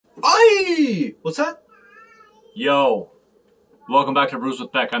Hey, what's that? Yo, welcome back to Brews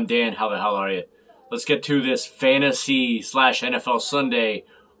with Beck. I'm Dan. How the hell are you? Let's get to this fantasy / NFL Sunday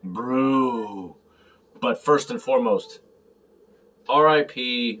brew. But first and foremost,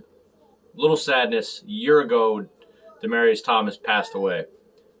 R.I.P. Little sadness. A year ago, Demaryius Thomas passed away.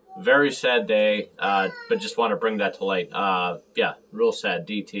 Very sad day, but just want to bring that to light. Yeah, real sad.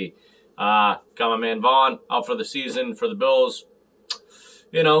 DT. Got my man Vaughn out for the season for the Bills.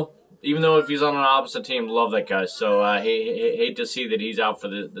 You know, even though if he's on an opposite team, love that guy. So hate to see that he's out for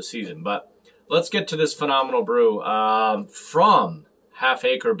the season. But let's get to this phenomenal brew from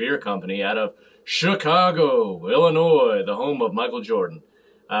Acre Beer Company out of Chicago, Illinois, the home of Michael Jordan.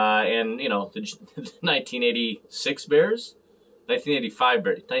 And, you know, the 1986 Bears?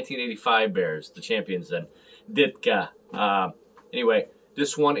 1985 Bears, the champions then. Ditka. Anyway,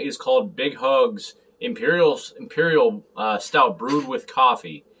 this one is called Big Hugs Imperial Stout brewed with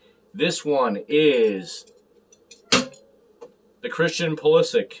coffee. This one is the Christian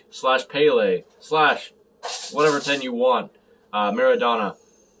Pulisic / Pele / whatever 10 you want. Maradona.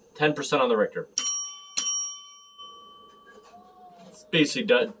 10% on the Richter. It's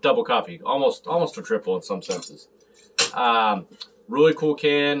basically double coffee. Almost a triple in some senses. Really cool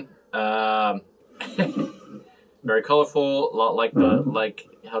can. Very colorful. A lot like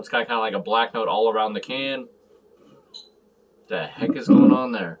how it's got kind of like a black note all around the can. The heck is going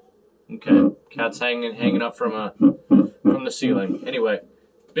on there? Okay, cat's hanging up from the ceiling. Anyway,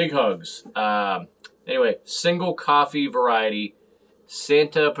 Big Hugs. Anyway, single coffee variety,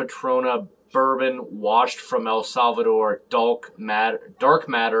 Santa Patrona bourbon washed from El Salvador, dark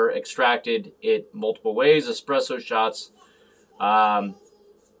matter extracted it multiple ways, espresso shots.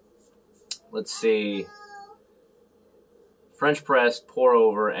 Let's see. French press, pour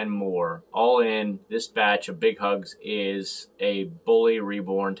over, and more. All in, this batch of Big Hugs is a Bully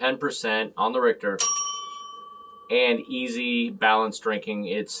Reborn, 10% on the Richter, and easy, balanced drinking.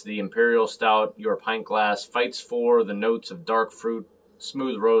 It's the Imperial Stout your pint glass fights for, the notes of dark fruit,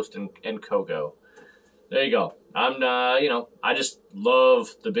 smooth roast, and cocoa. There you go. You know, I just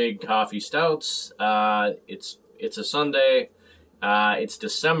love the big coffee stouts. It's a Sunday. It's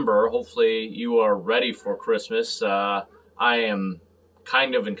December. Hopefully you are ready for Christmas. I am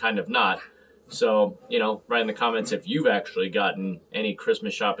kind of and kind of not. So, you know, write in the comments if you've actually gotten any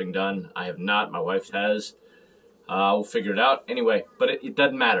Christmas shopping done. I have not. My wife has. We'll figure it out. Anyway, but it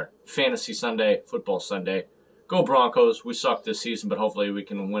doesn't matter. Fantasy Sunday, football Sunday. Go Broncos. We suck this season, but hopefully we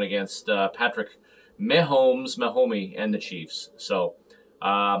can win against Patrick Mahomes, and the Chiefs. So,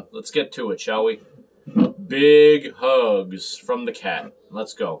 let's get to it, shall we? Big Hugs from the cat.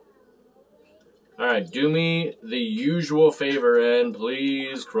 Let's go. All right, do me the usual favor and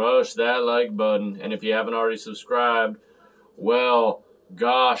please crush that like button. And if you haven't already subscribed, well,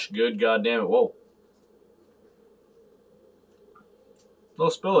 gosh, good goddamn it. Whoa.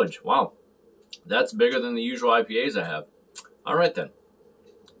 Little spillage. Wow. That's bigger than the usual IPAs I have. All right, then.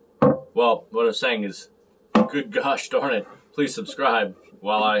 Well, what I'm saying is, good gosh darn it, please subscribe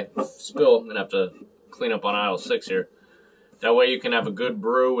while I spill. I'm going to have to clean up on aisle 6 here. That way you can have a good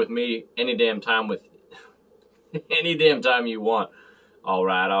brew with me any damn time you want. All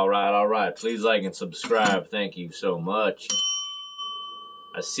right. Please like and subscribe. Thank you so much.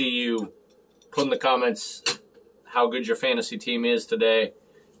 I see you. Put in the comments how good your fantasy team is today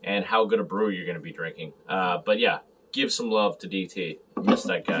and how good a brew you're going to be drinking. But yeah, give some love to DT. Miss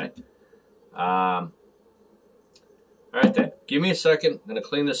that guy. All right then. Give me a second. I'm going to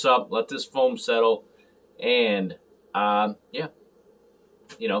clean this up. Let this foam settle. And yeah,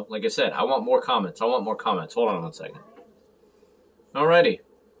 you know, like I said, I want more comments. Hold on 1 second. Alrighty.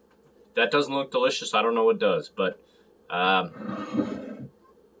 That doesn't look delicious. I don't know what does, but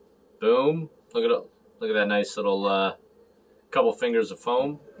boom. Look at that nice little couple fingers of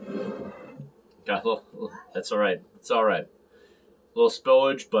foam. Got a little, that's all right. It's all right. A little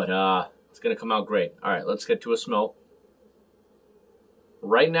spillage, but it's gonna come out great. All right, let's get to a smell.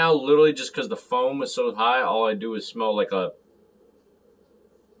 Right now, literally just because the foam is so high, all I do is smell like a...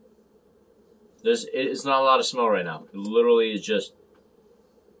 It's not a lot of smell right now. It literally is just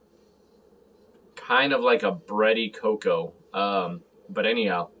kind of like a bready cocoa. But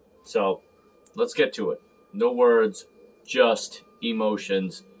anyhow, so let's get to it. No words, just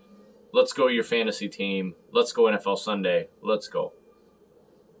emotions. Let's go your fantasy team. Let's go NFL Sunday. Let's go.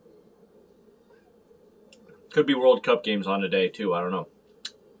 Could be World Cup games on today too. I don't know.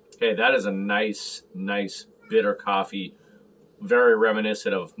 Okay, that is a nice bitter coffee. Very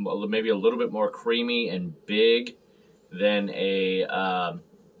reminiscent of maybe a little bit more creamy and big than a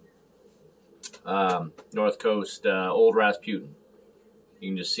North Coast Old Rasputin. You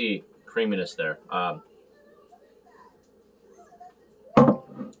can just see creaminess there.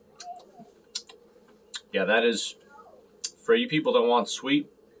 Yeah, that is, for you people that want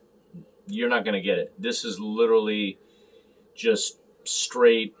sweet, you're not going to get it. This is literally just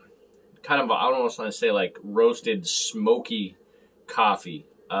straight, kind of, I don't want to say like roasted, smoky coffee.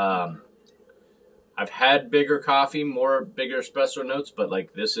 I've had bigger coffee, bigger espresso notes, but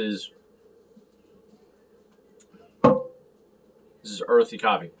like this is earthy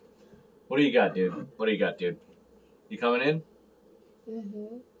coffee. What do you got, dude? What do you got, dude? You coming in?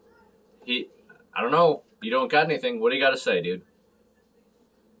 Mm-hmm. I don't know. You don't got anything. What do you got to say, dude?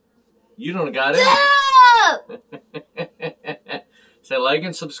 You don't got it. Say like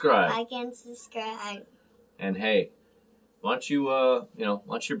and subscribe. Like and subscribe. And hey, why don't you, why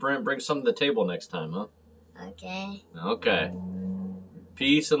don't you bring something to the table next time, huh? Okay. Okay.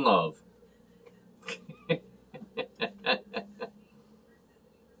 Peace and love.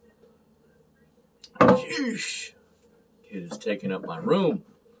 Sheesh. Kid is taking up my room.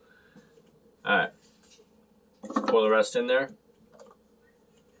 Alright. Pour the rest in there.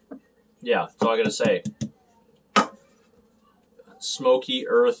 Yeah, that's all I gotta say. Smoky,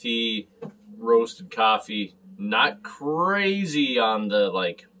 earthy, roasted coffee. Not crazy on the,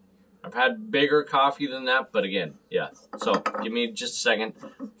 like, I've had bigger coffee than that, but again, yeah. So, give me just a second.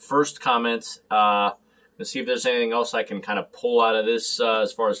 First comments. Let's see if there's anything else I can kind of pull out of this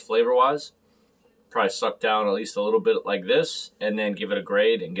as far as flavor-wise. Probably suck down at least a little bit like this, and then give it a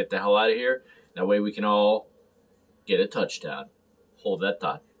grade and get the hell out of here. That way we can all get a touchdown. Hold that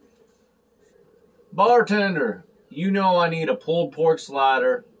thought. Bartender, you know I need a pulled pork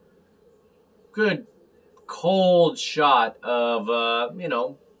slider. Good cold shot of, what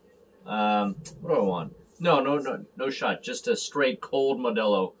do I want? No shot. Just a straight cold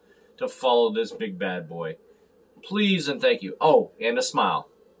Modelo to follow this big bad boy. Please and thank you. Oh, and a smile.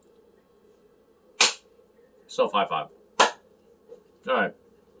 Self high five. All right.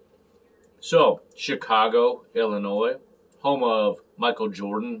 So, Chicago, Illinois, home of Michael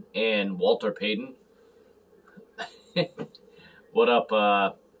Jordan and Walter Payton. What up,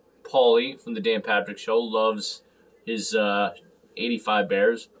 Paulie from the Dan Patrick Show loves his 85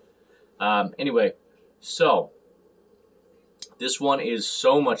 Bears. Anyway, so this one is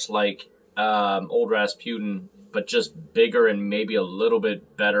so much like Old Rasputin, but just bigger and maybe a little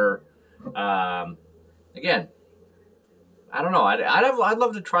bit better. Again, I don't know. I'd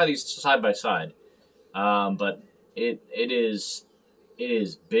love to try these side by side, but it is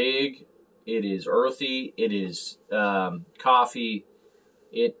big. It is earthy. It is coffee.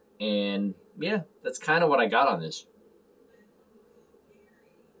 And yeah, that's kind of what I got on this.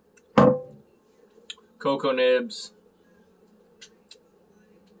 Cocoa nibs.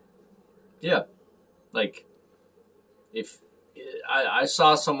 Yeah, like if I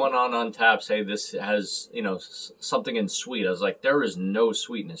saw someone on Untappd say this has, something in sweet. I was like, there is no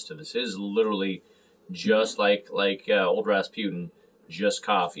sweetness to this. It is literally just like Old Rasputin, just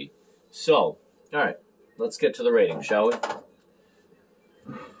coffee. So, all right, let's get to the rating, shall we?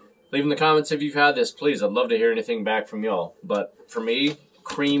 Leave in the comments if you've had this, please. I'd love to hear anything back from y'all. But for me,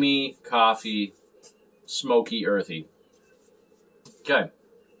 creamy, coffee, smoky, earthy. Okay.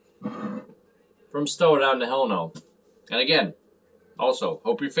 From Stowe down to hell no. And again, also,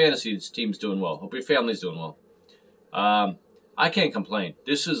 hope your fantasy team's doing well. Hope your family's doing well. I can't complain.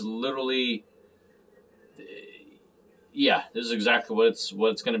 This is literally, yeah, this is exactly what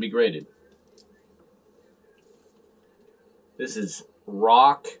it's going to be graded. This is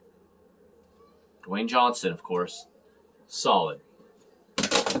rock. Dwayne Johnson, of course. Solid.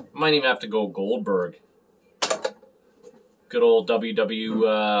 Might even have to go Goldberg. Good old or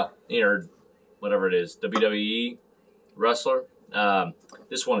whatever it is, WWE wrestler.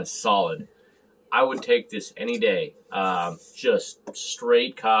 This one is solid. I would take this any day. Just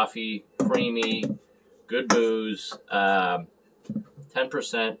straight coffee, creamy, good booze, 10%.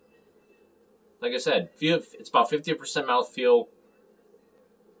 Like I said, it's about 50% mouthfeel.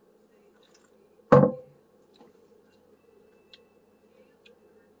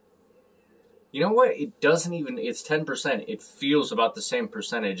 You know what? It doesn't even, it's 10%. It feels about the same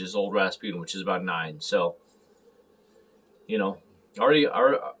percentage as Old Rasputin, which is about 9. So, already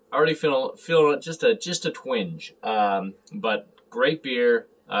feel just a twinge. But great beer.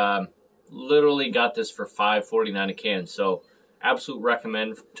 Literally got this for $5.49 a can. So, absolute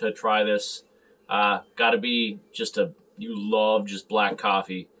recommend to try this. Gotta be you love just black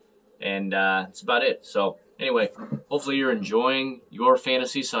coffee. And that's about it. So, anyway, hopefully you're enjoying your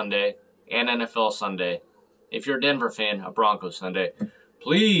Fantasy Sunday and NFL Sunday. If you're a Denver fan, a Broncos Sunday.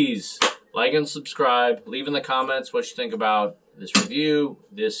 Please like and subscribe. Leave in the comments what you think about this review,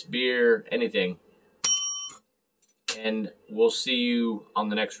 this beer, anything. And we'll see you on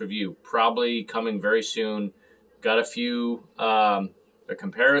the next review. Probably coming very soon. Got a few, a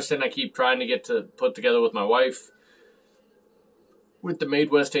comparison I keep trying to get to put together with my wife with the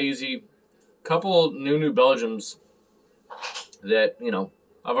Made West Hazy. Couple new Belgiums that, you know,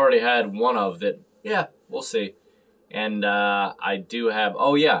 I've already had one of that, yeah, we'll see. And I do have,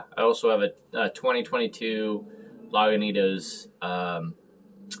 oh yeah, I also have a 2022 Lagunitas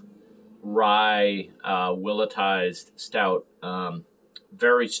rye willetized stout.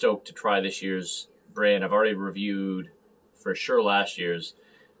 Very stoked to try this year's brand. I've already reviewed for sure last year's.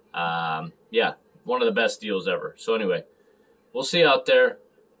 Yeah, one of the best deals ever. So anyway, we'll see you out there.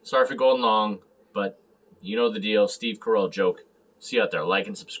 Sorry for going long, but you know the deal. Steve Carell joke. See you out there. Like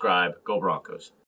and subscribe. Go Broncos.